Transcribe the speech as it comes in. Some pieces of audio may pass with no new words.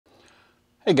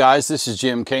Hey guys, this is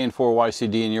Jim,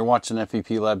 K4YCD, and you're watching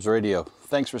FEP Labs Radio.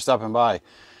 Thanks for stopping by.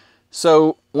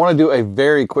 So, I want to do a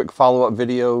very quick follow-up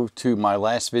video to my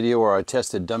last video where I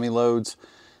tested dummy loads.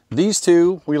 These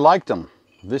two, we liked them.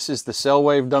 This is the Cell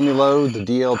Wave dummy load, the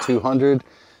DL200.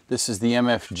 This is the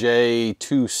MFJ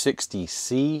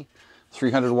 260C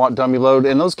 300 watt dummy load,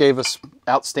 and those gave us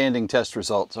outstanding test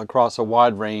results across a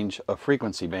wide range of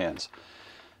frequency bands.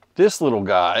 This little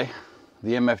guy,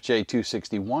 the MFJ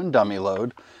 261 dummy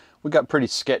load, we got pretty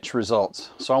sketch results.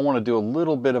 So I want to do a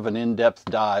little bit of an in-depth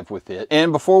dive with it.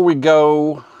 And before we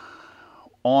go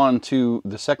on to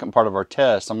the second part of our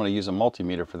test, I'm going to use a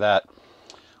multimeter for that.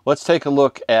 Let's take a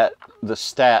look at the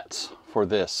stats for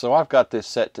this. So I've got this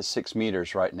set to 6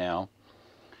 meters right now.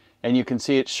 And you can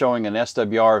see it's showing an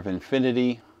SWR of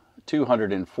infinity,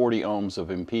 240 ohms of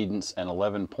impedance, and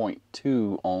 11.2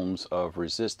 ohms of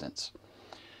resistance.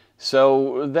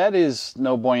 So that is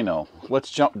no bueno. Let's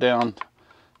jump down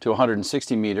to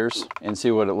 160 meters and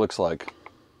see what it looks like.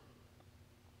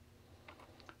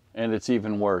 And it's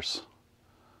even worse.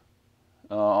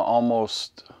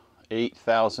 Almost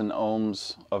 8,000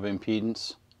 ohms of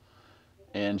impedance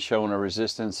and showing a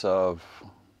resistance of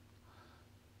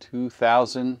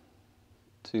 2,000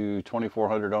 to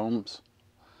 2,400 ohms.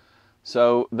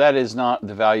 So that is not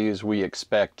the values we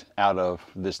expect out of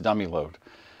this dummy load.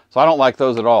 So I don't like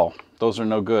those at all. Those are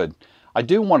no good. I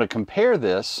do want to compare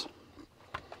this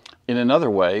in another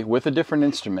way with a different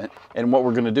instrument. And what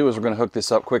we're going to do is we're going to hook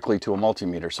this up quickly to a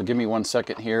multimeter. So give me 1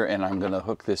 second here and I'm going to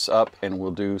hook this up and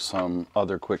we'll do some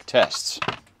other quick tests.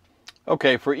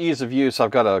 Okay, for ease of use,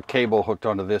 I've got a cable hooked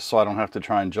onto this so I don't have to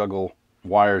try and juggle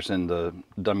wires in the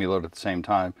dummy load at the same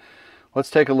time. Let's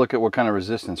take a look at what kind of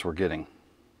resistance we're getting.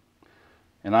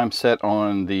 And I'm set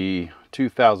on the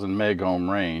 2000 meg ohm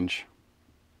range.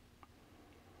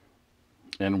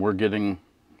 And we're getting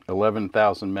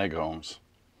 11,000 meg ohms,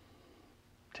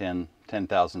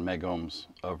 10,000 meg ohms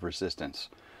of resistance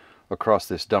across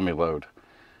this dummy load.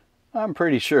 I'm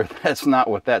pretty sure that's not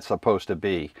what that's supposed to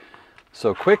be.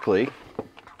 So quickly,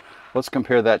 let's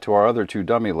compare that to our other two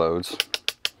dummy loads.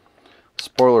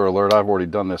 Spoiler alert, I've already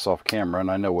done this off camera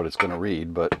and I know what it's going to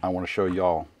read, but I want to show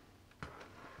y'all.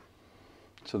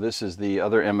 So this is the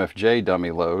other MFJ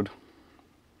dummy load.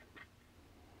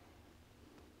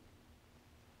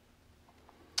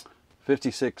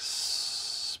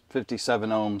 56, 57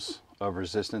 ohms of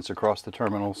resistance across the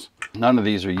terminals. None of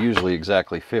these are usually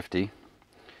exactly 50.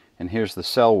 And here's the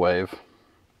Cell Wave.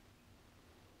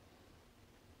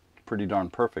 Pretty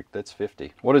darn perfect, that's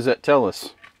 50. What does that tell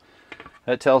us?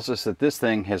 That tells us that this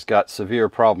thing has got severe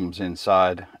problems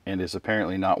inside and is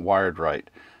apparently not wired right.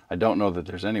 I don't know that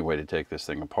there's any way to take this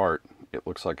thing apart. It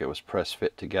looks like it was press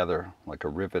fit together like a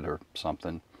rivet or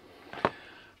something.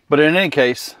 But in any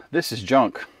case, this is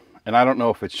junk. And I don't know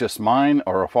if it's just mine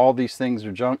or if all these things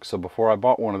are junk. So before I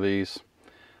bought one of these,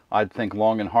 I'd think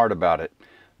long and hard about it.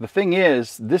 The thing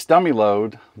is, this dummy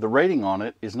load, the rating on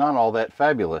it is not all that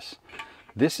fabulous.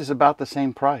 This is about the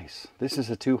same price. This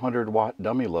is a 200 watt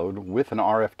dummy load with an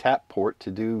RF tap port to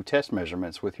do test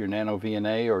measurements with your Nano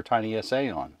VNA or Tiny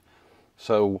SA on.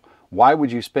 So why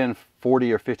would you spend $40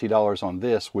 or $50 on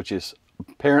this, which is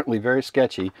apparently very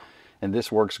sketchy, and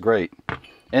this works great?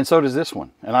 And so does this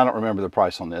one. And I don't remember the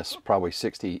price on this, probably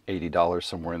 $60, $80,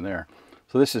 somewhere in there.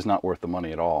 So this is not worth the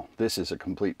money at all. This is a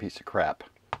complete piece of crap.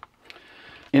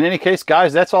 In any case,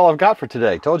 guys, that's all I've got for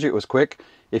today. Told you it was quick.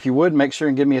 If you would, make sure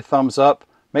and give me a thumbs up.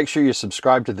 Make sure you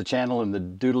subscribe to the channel in the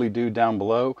doodly-doo down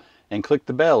below. And click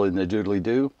the bell in the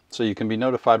doodly-doo so you can be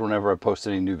notified whenever I post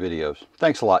any new videos.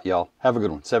 Thanks a lot, y'all. Have a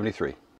good one. 73.